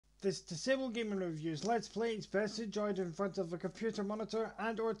This Disabled Gaming Reviews Let's Play is best enjoyed in front of a computer monitor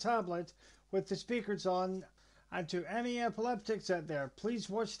and or tablet with the speakers on, and to any epileptics out there, please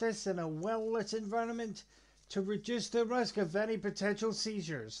watch this in a well-lit environment to reduce the risk of any potential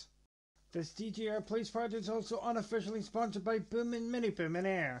seizures. This DGR Plays part is also unofficially sponsored by Boom and Mini Boom in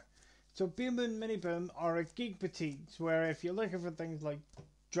Air. So Boom and Mini Boom are a geek boutiques where if you're looking for things like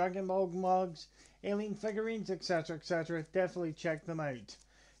Dragon Ball mugs, alien figurines, etc., definitely check them out.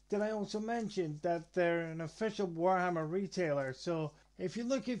 Did I also mention that they're an official Warhammer retailer, so if you're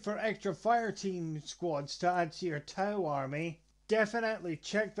looking for extra fire team squads to add to your Tau army, definitely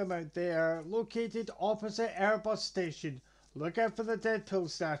check them out. They are located opposite Airbus Station. Look out for the Deadpool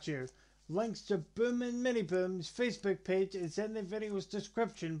statue. Links to Boom and Mini Boom's Facebook page is in the video's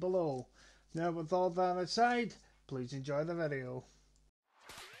description below. Now with all that aside, please enjoy the video.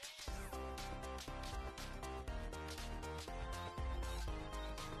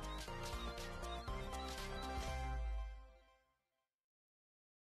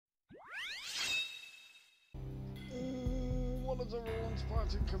 What is everyone,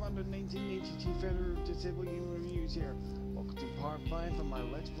 Spartan Commander 1982 Federal of Disabled Gaming Reviews here. Welcome to part 5 of my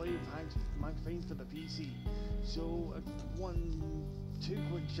Let's Play of Max Payne for the PC. So, two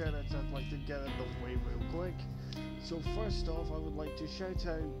quick shoutouts I'd like to get out of the way real quick. So first off, I would like to shout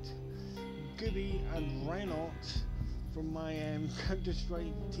out Gooby and Reynolds from my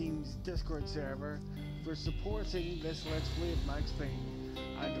Counter-Strike team's Discord server for supporting this Let's Play of Max Payne.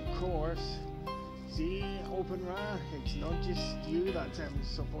 And of course, see, Open Ra, it's not just you that's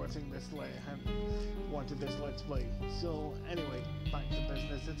supporting this wanted this Let's Play. So anyway, back to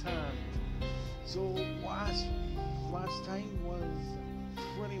business at hand. So last time was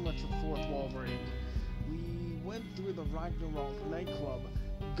pretty much a fourth wall break. We went through the Ragnarok nightclub,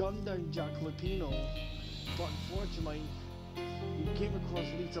 gunned down Jack Lupino, but unfortunately we came across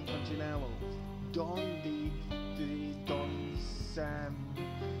Lisa Punchinello, Don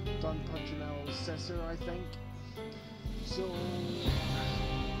Punchinello's sister, I think. So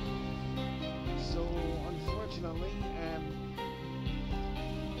unfortunately,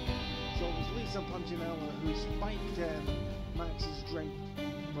 so it was Lisa Punchinello who spiked Max's drink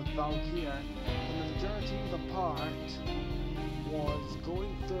with Valkyria, and the majority of the part was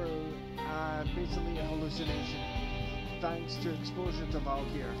going through basically a hallucination, thanks to exposure to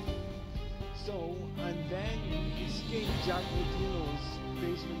Valkyria. So, and then we escaped Jack Lupino's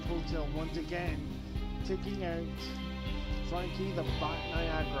basement hotel once again, taking out Frankie the Bat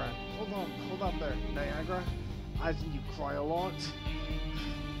Niagara. Hold on there, Niagara, as in you cry a lot.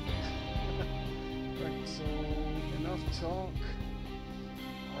 Right, so enough talk.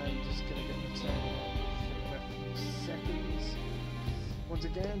 I'm just gonna get the time for a few seconds. Once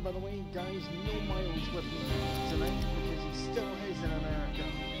again, by the way, guys, no Miles with me tonight because he still is in America.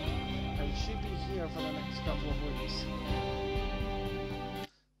 I should be here for the next couple of weeks.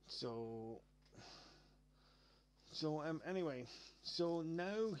 Anyway, so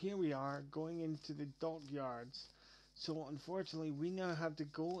now here we are going into the dockyards. So unfortunately, we now have to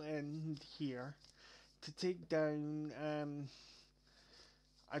go in here to take down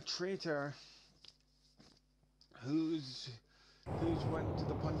a traitor who's went to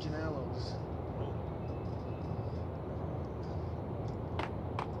the Punchinellos.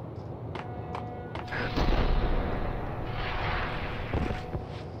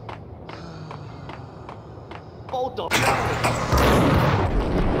 Hold on.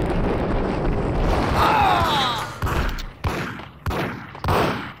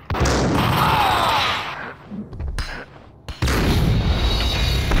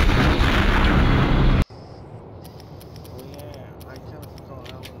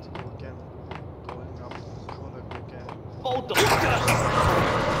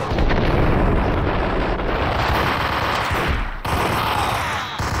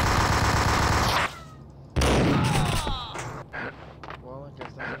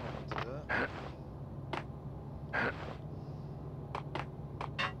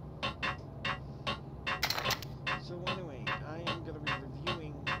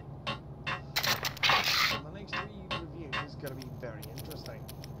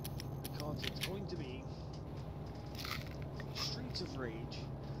 Of Rage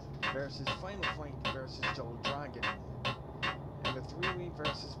versus Final Fight versus Dull Dragon, and the 3-way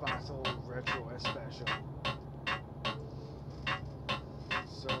versus battle retro special.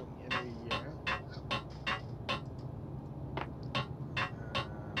 So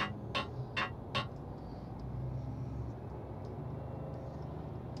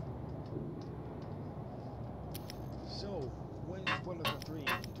so which one of the three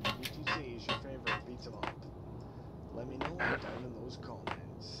would you say is your favorite beat 'em up? Let me know down in those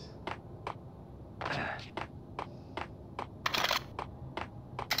comments.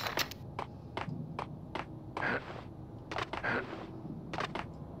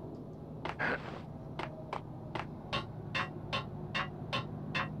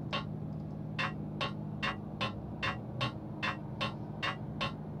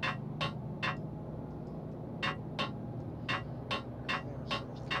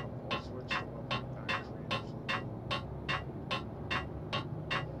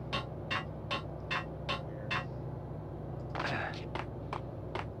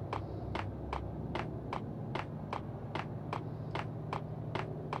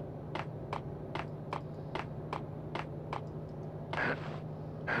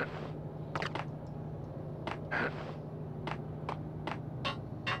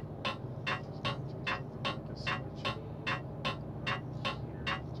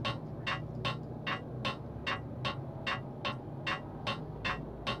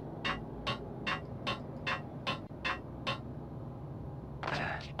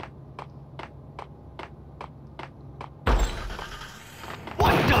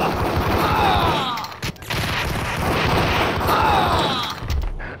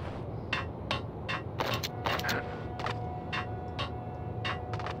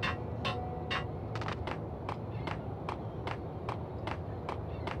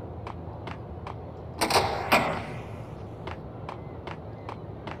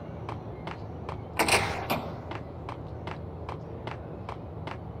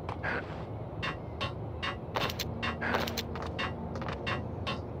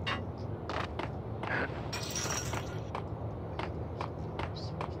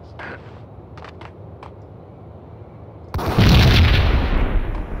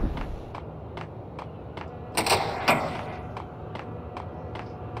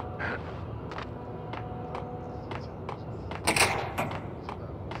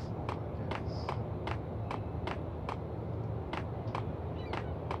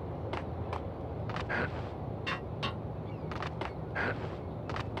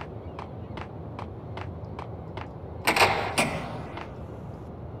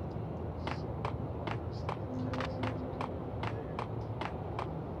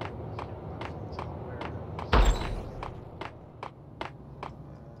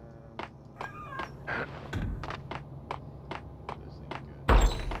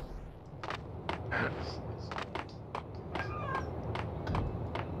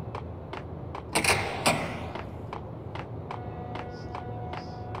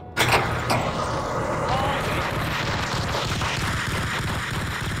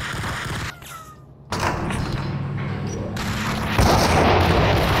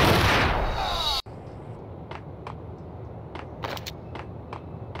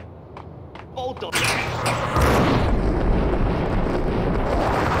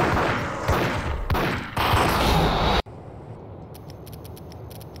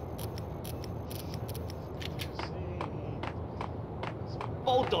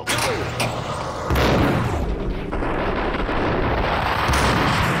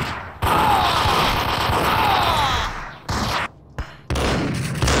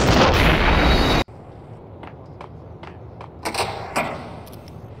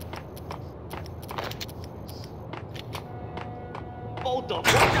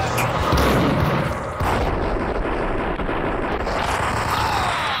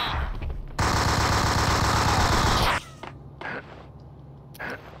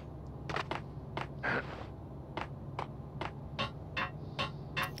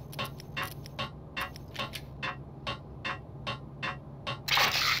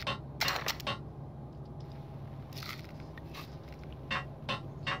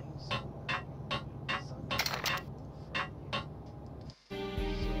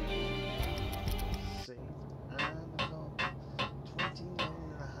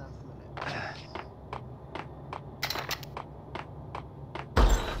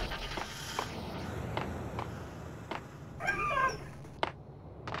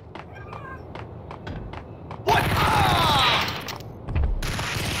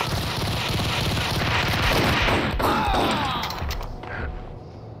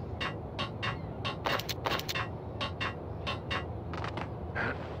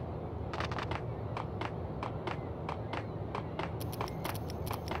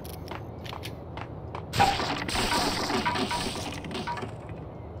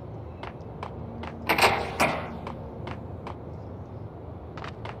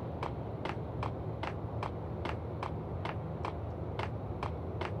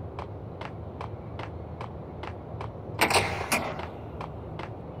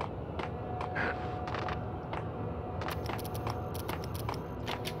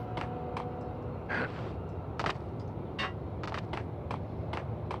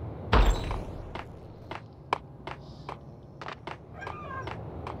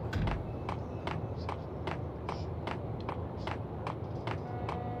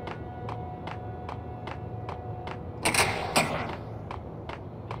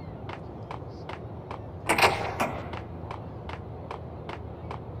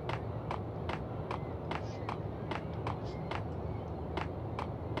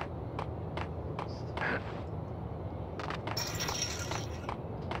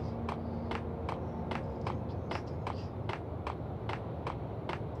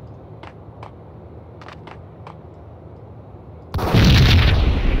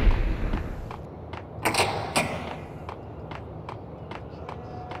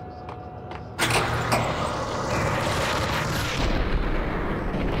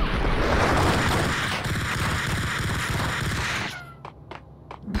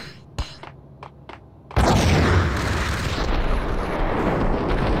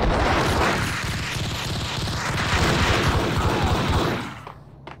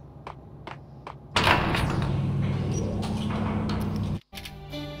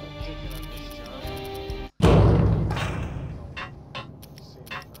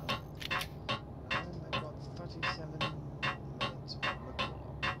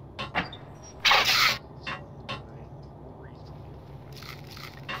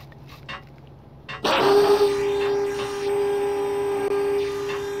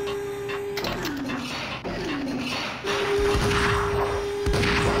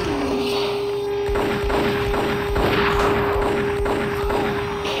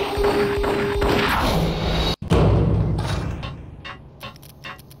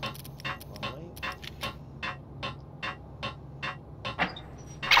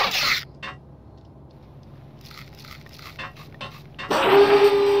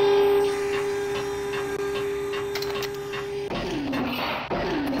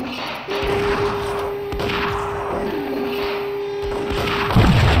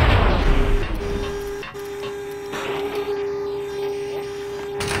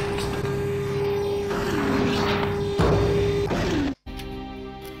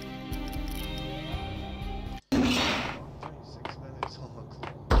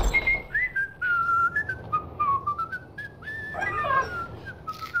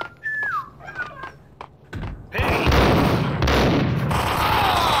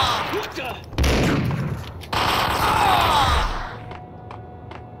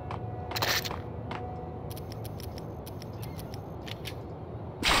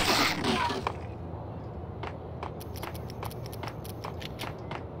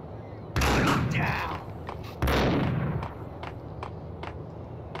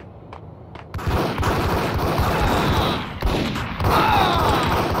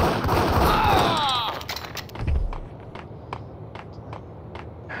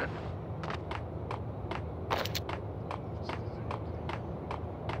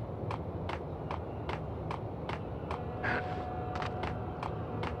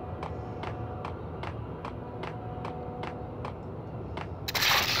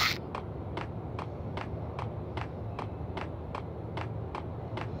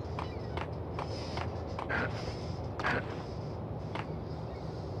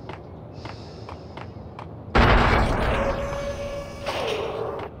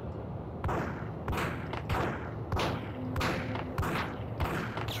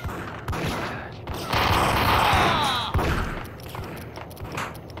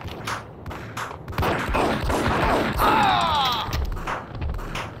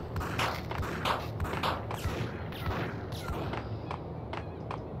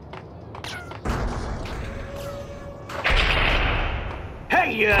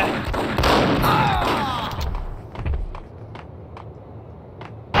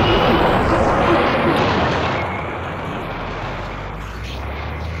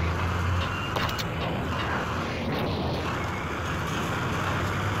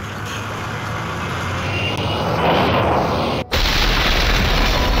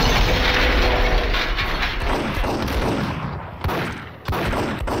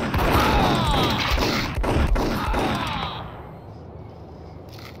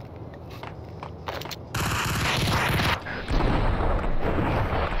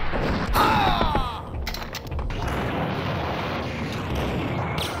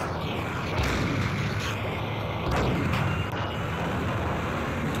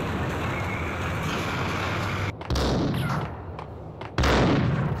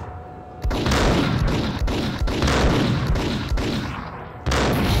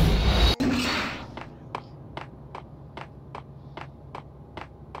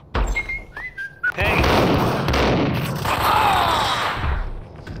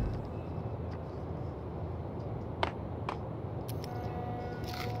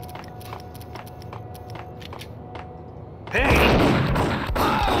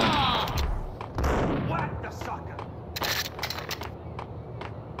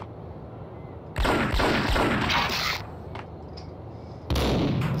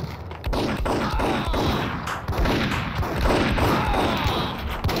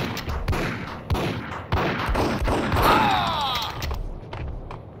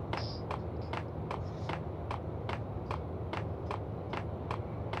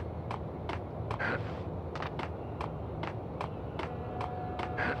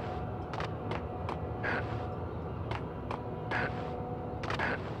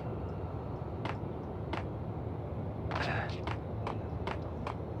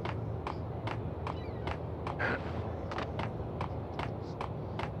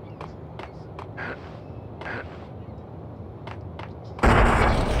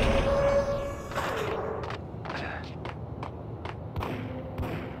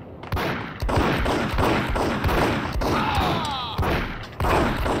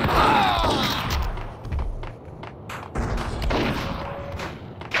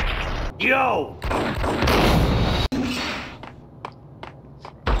 Yo!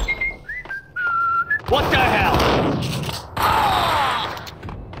 What the hell?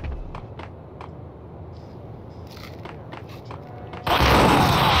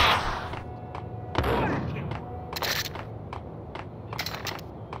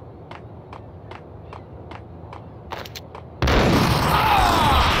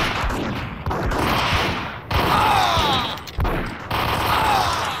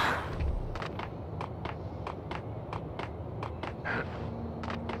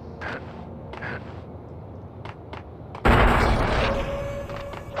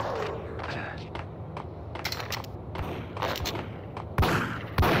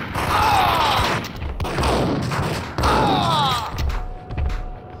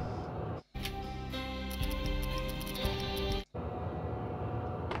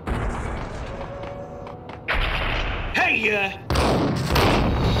 Hey,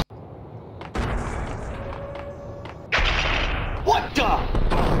 what the?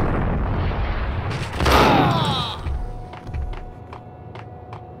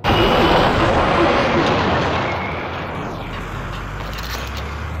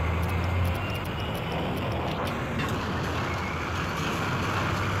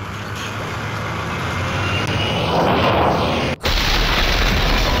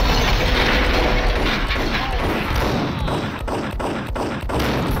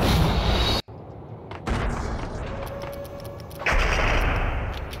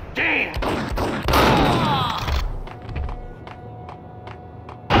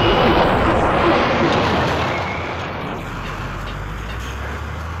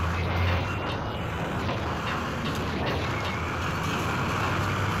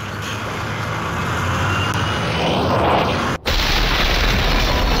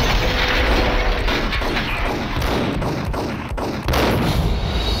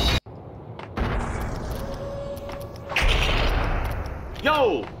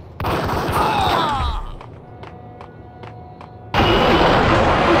 Yo!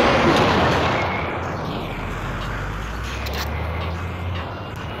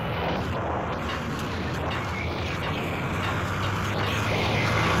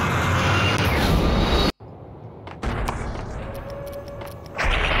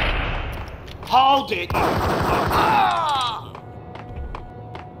 Hold it!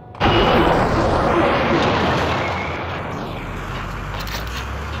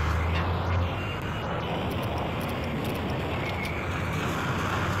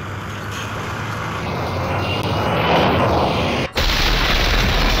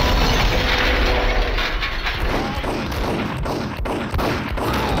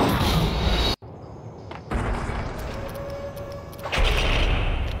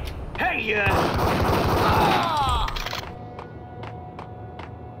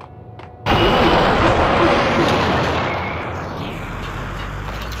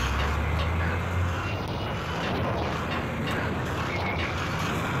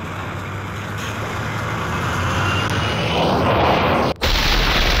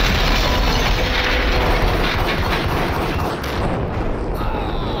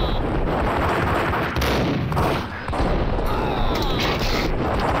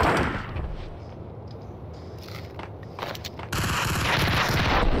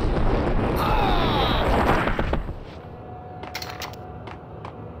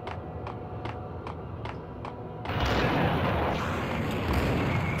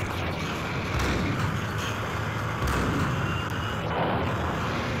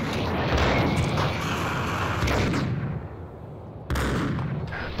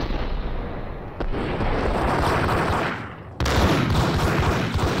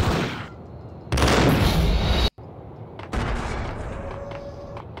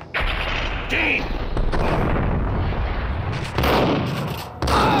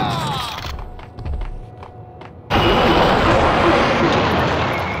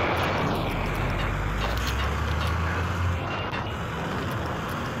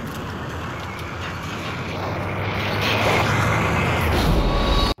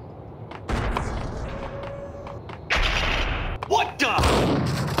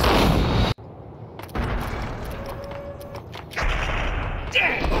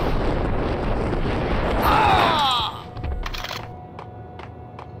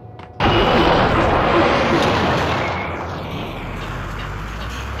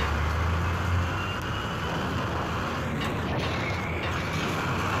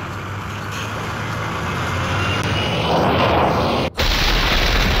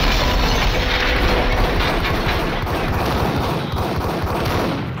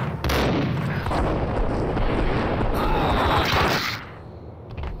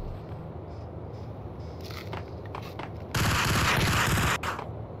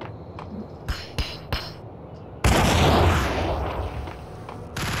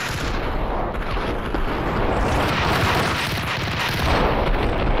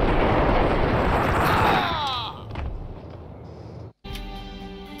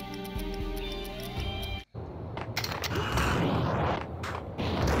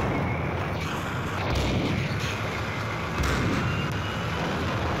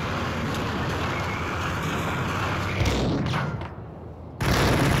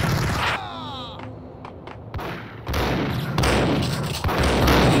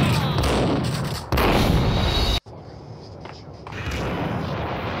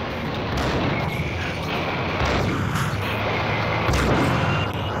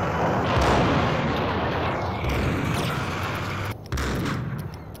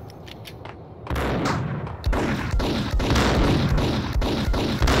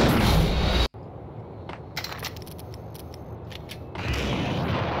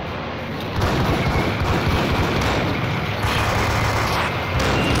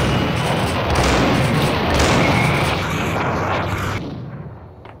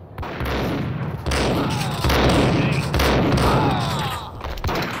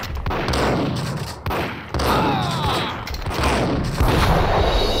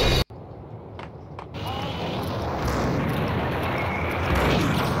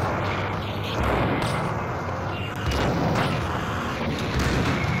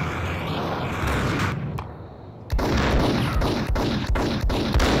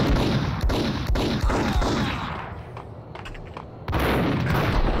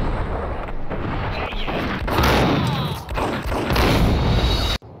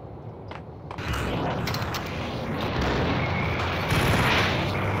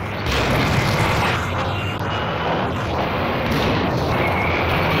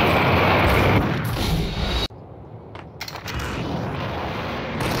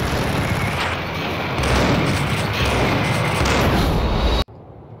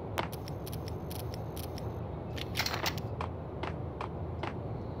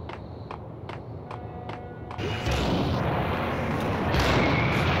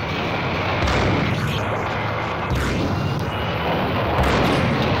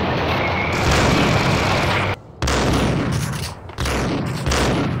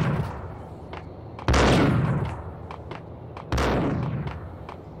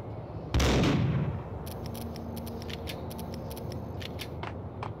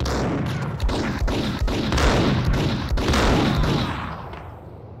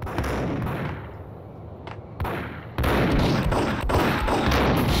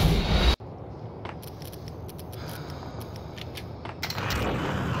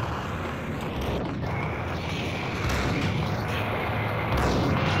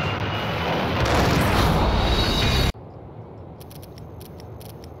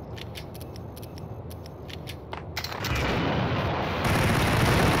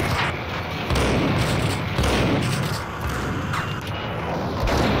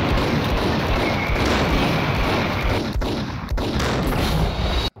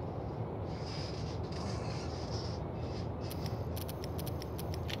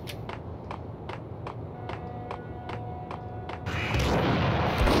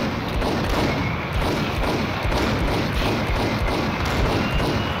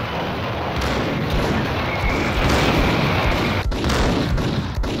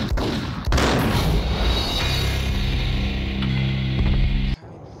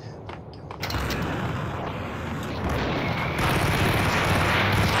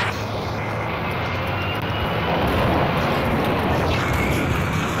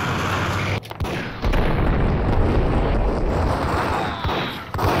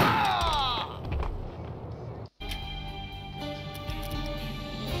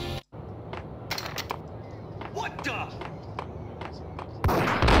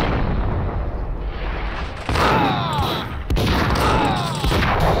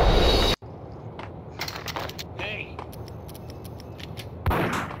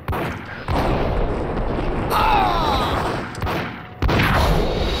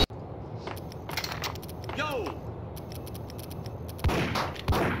 go!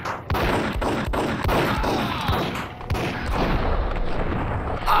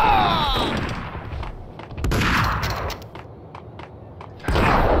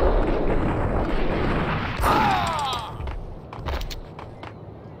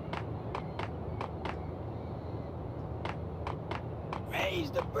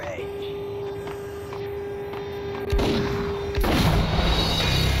 Raise the bridge.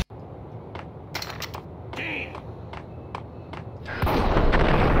 Damn!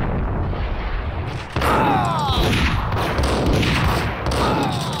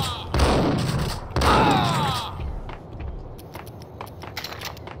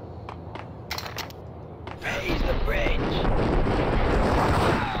 Raise the bridge.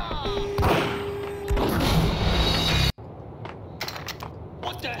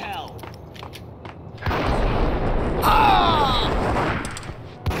 What the hell?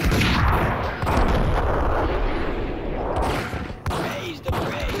 Raise the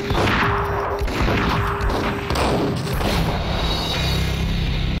bridge.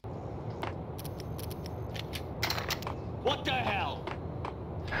 What the hell?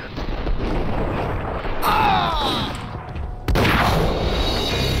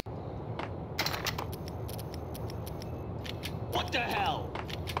 What the hell?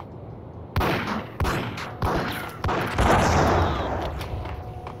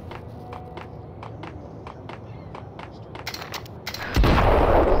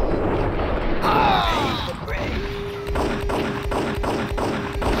 Raise the bridge.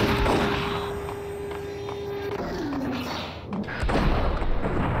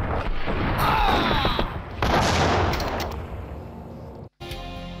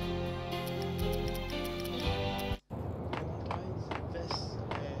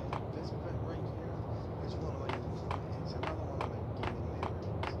 This bit right here is one of it's another one of the gaming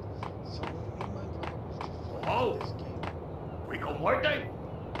memories. So me and my brother was just Oh. playing this game. Rico Muerte?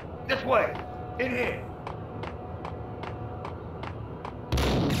 This way! In here!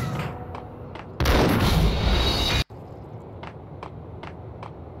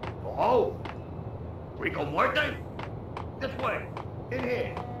 Oh! Rico Muerte? This way! In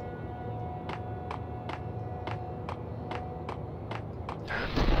here!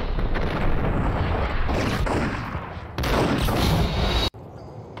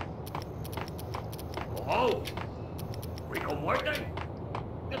 Oh! Rico Muerte?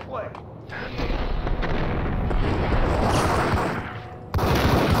 This way! In here!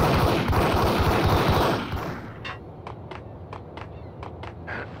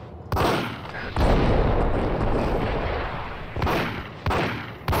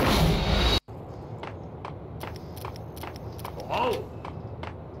 Oh!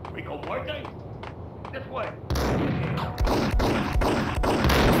 Rico Muerte? This way! In here!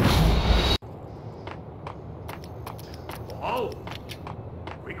 Oh!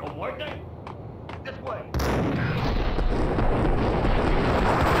 Rico Muerte? This way!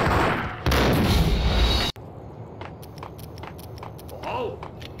 Oh!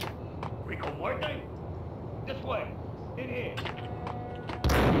 Rico Muerte? This way! In here!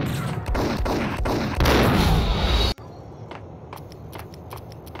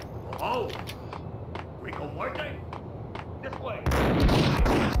 Oh! Rico Muerte? This way!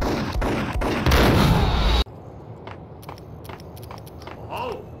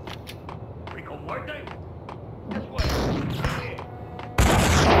 Oh! Rico Muerte? This way! In here!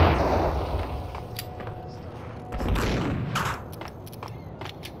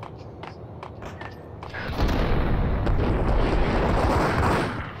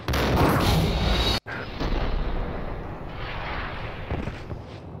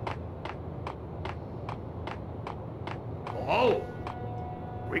 Oh!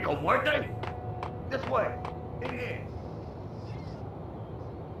 Rico Muerte? This way! In here!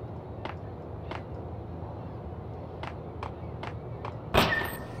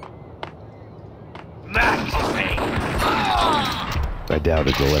 Max Payne! I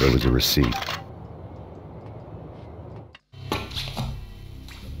doubted the letter was a receipt.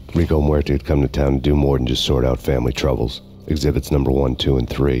 Rico Muerte had come to town to do more than just sort out family troubles. Exhibits number 1, 2, and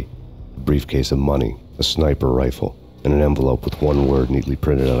 3. A briefcase of money, a sniper rifle, and an envelope with one word neatly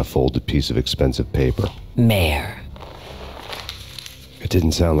printed on a folded piece of expensive paper. Mayor. It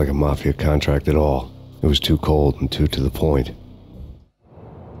didn't sound like a mafia contract at all. It was too cold and too to the point.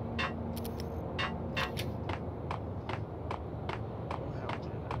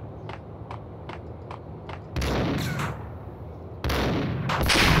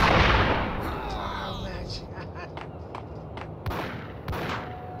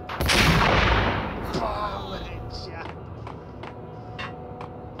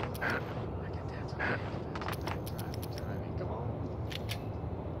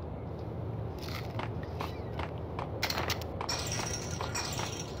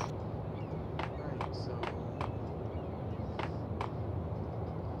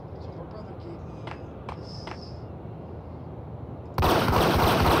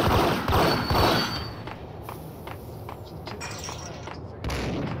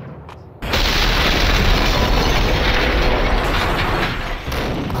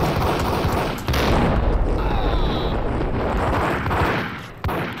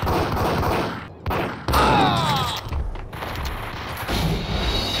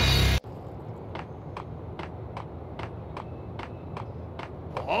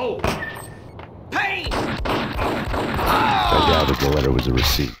 Oh! Payne! I gathered the letter was a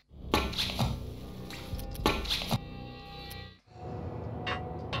receipt.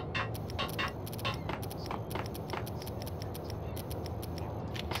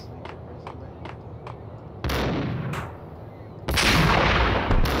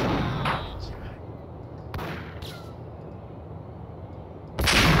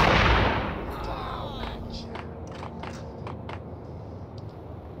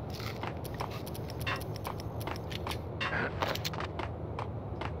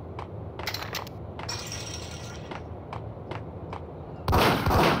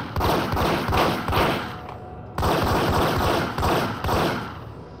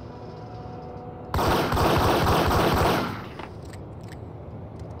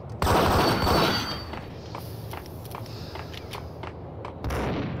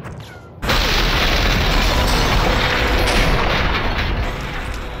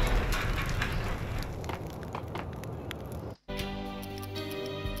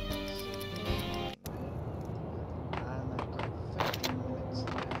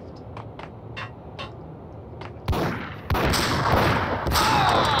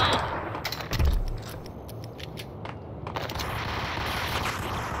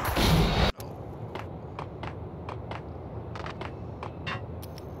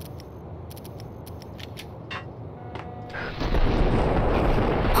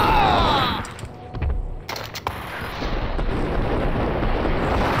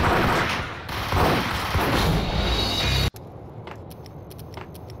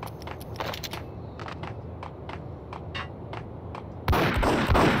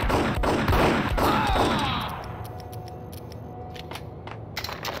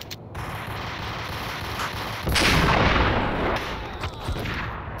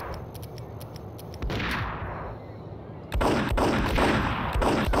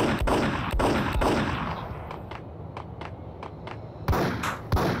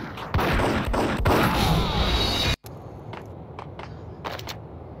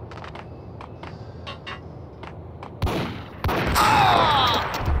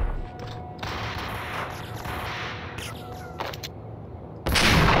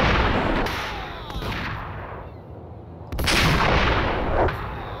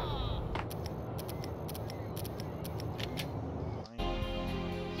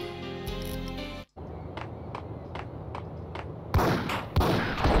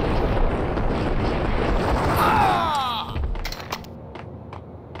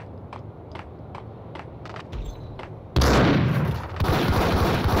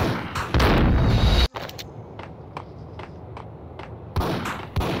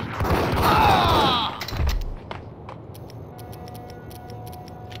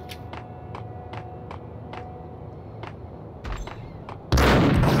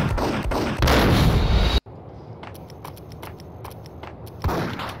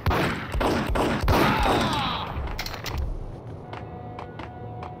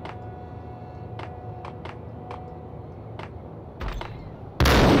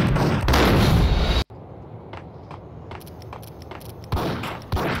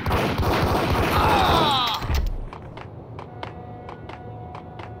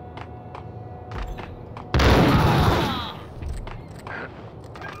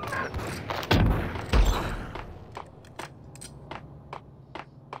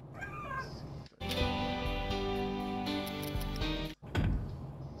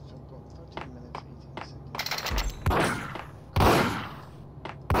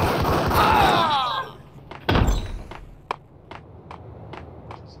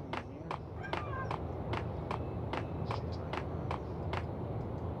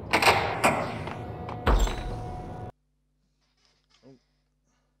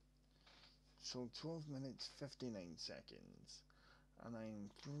 So 12 minutes 59 seconds, and I'm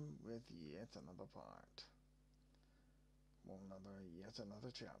through with yet another part. Well, yet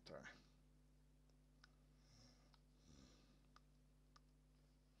another chapter.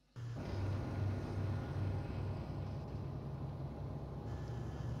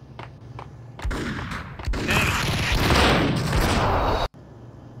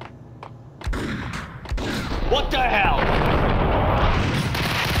 What the hell?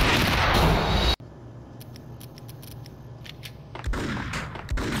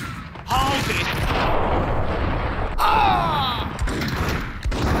 Hold it!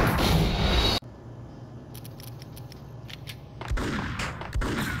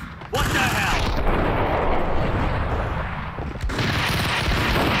 What the hell?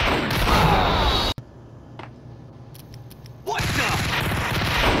 What the?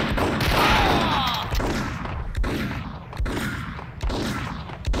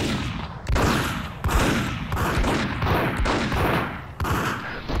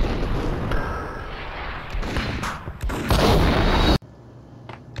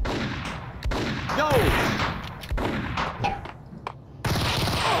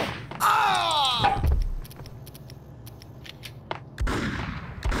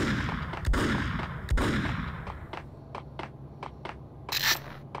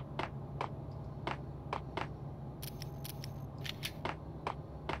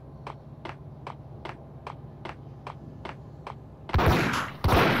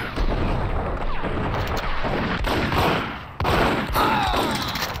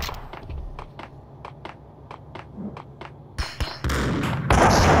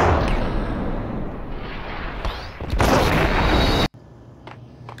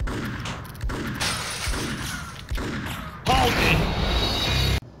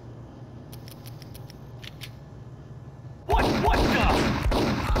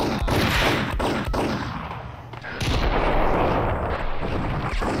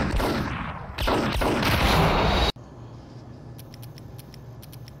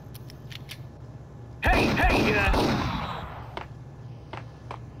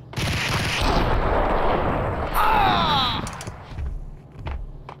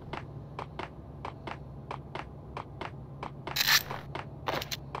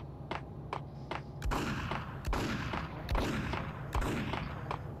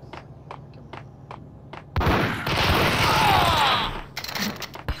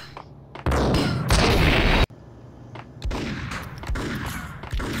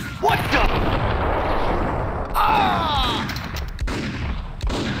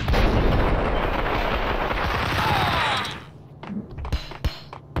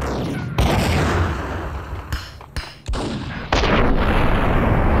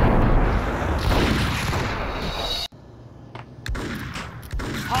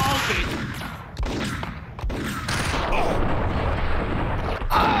 Hold it!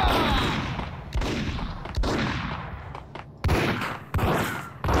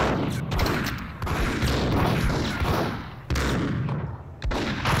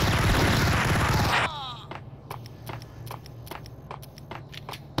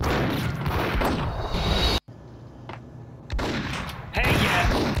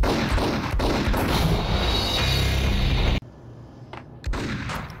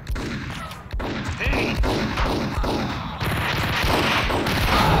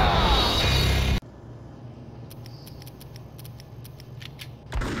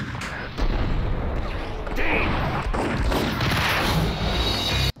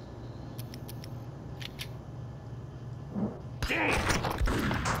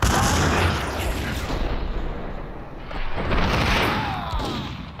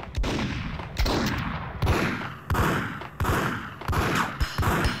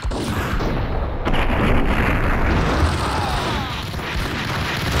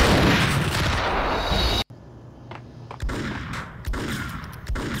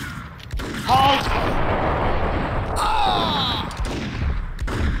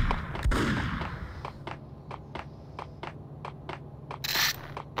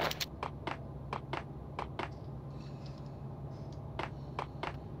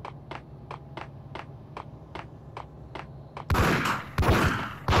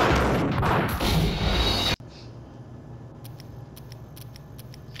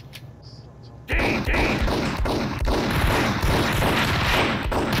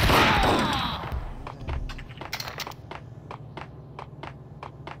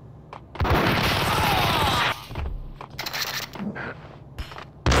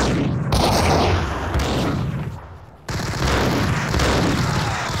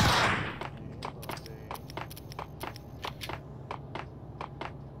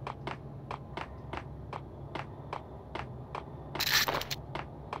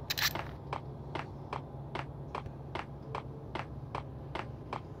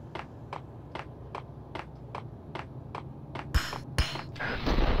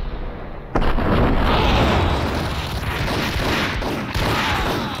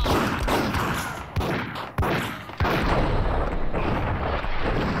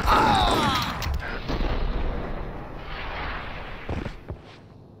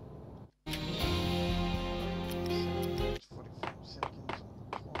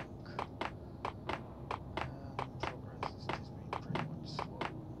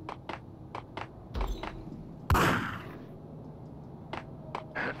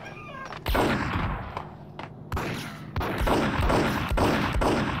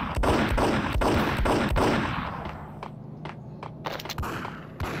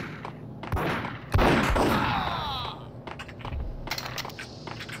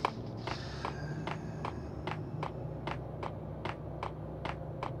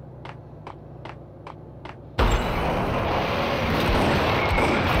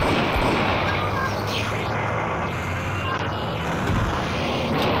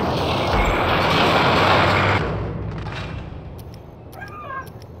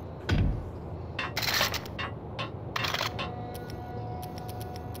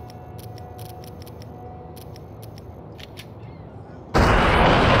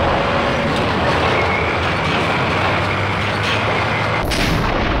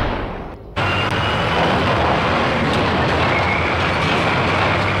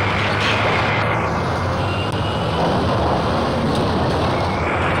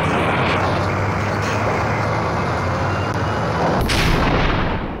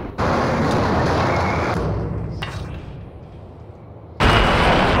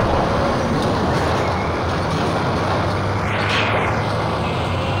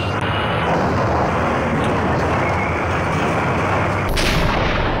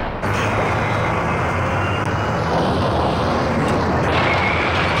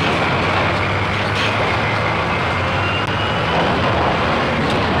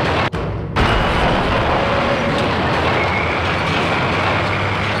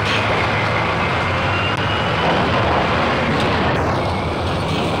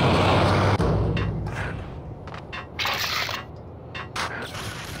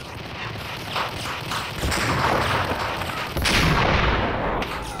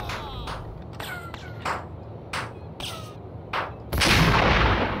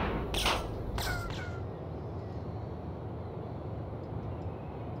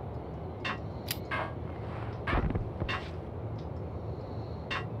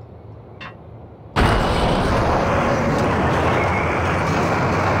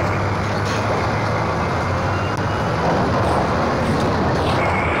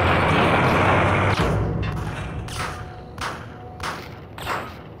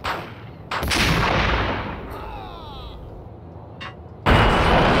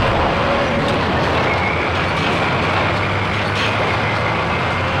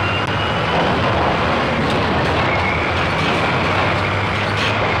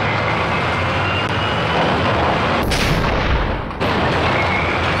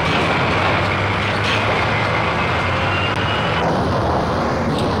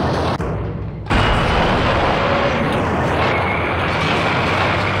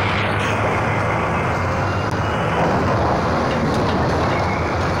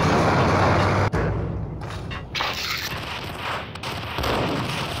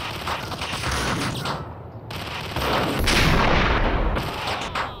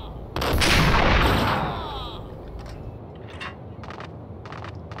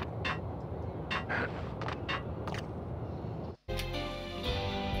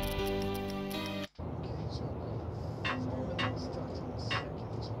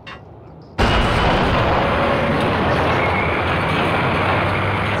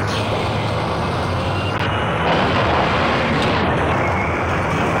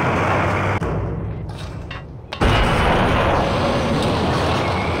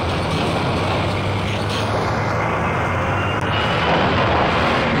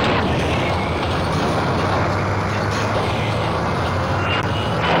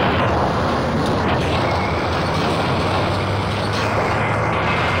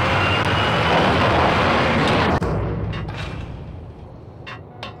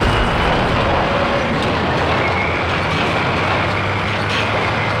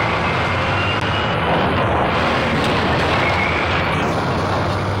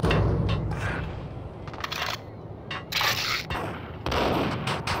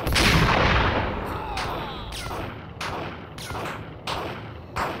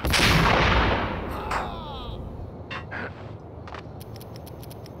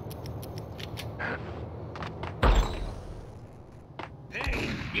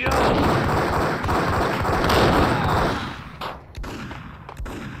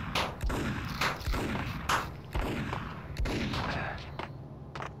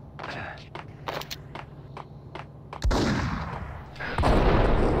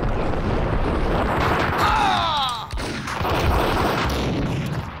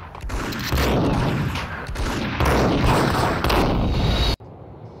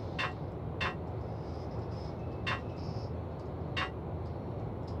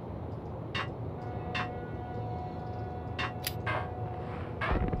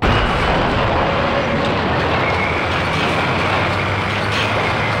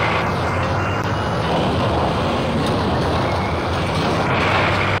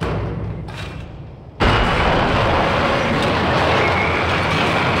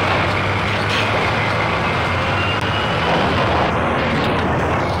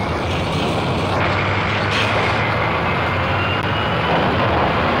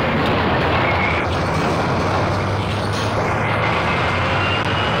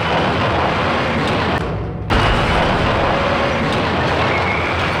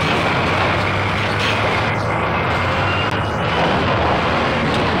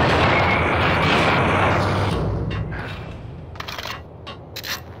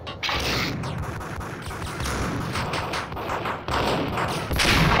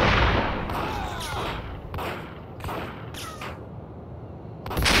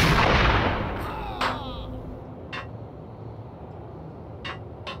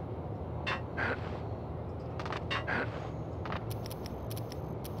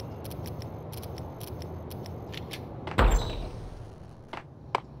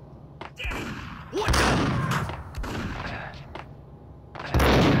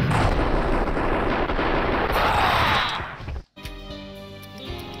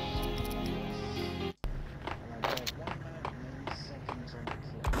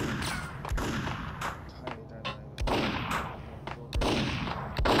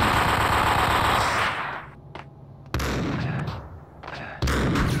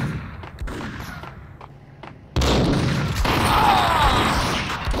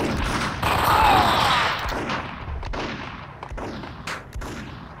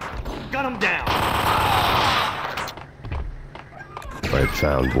 Gun him down. I had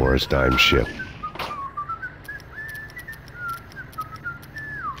found Boris Dime's ship.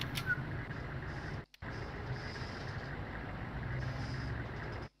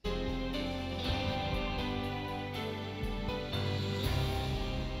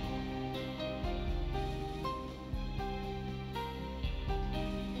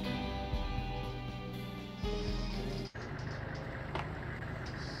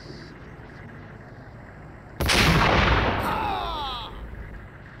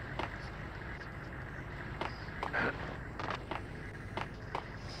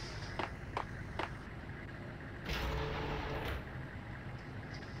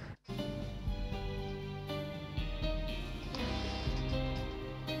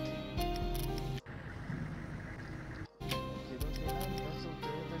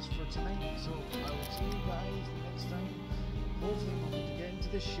 Tonight, so I will see you guys next time. Hopefully we'll get to get into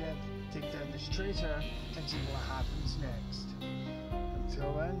the ship, take down this traitor, and see what happens next.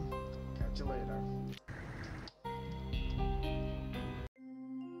 Until then, catch you later.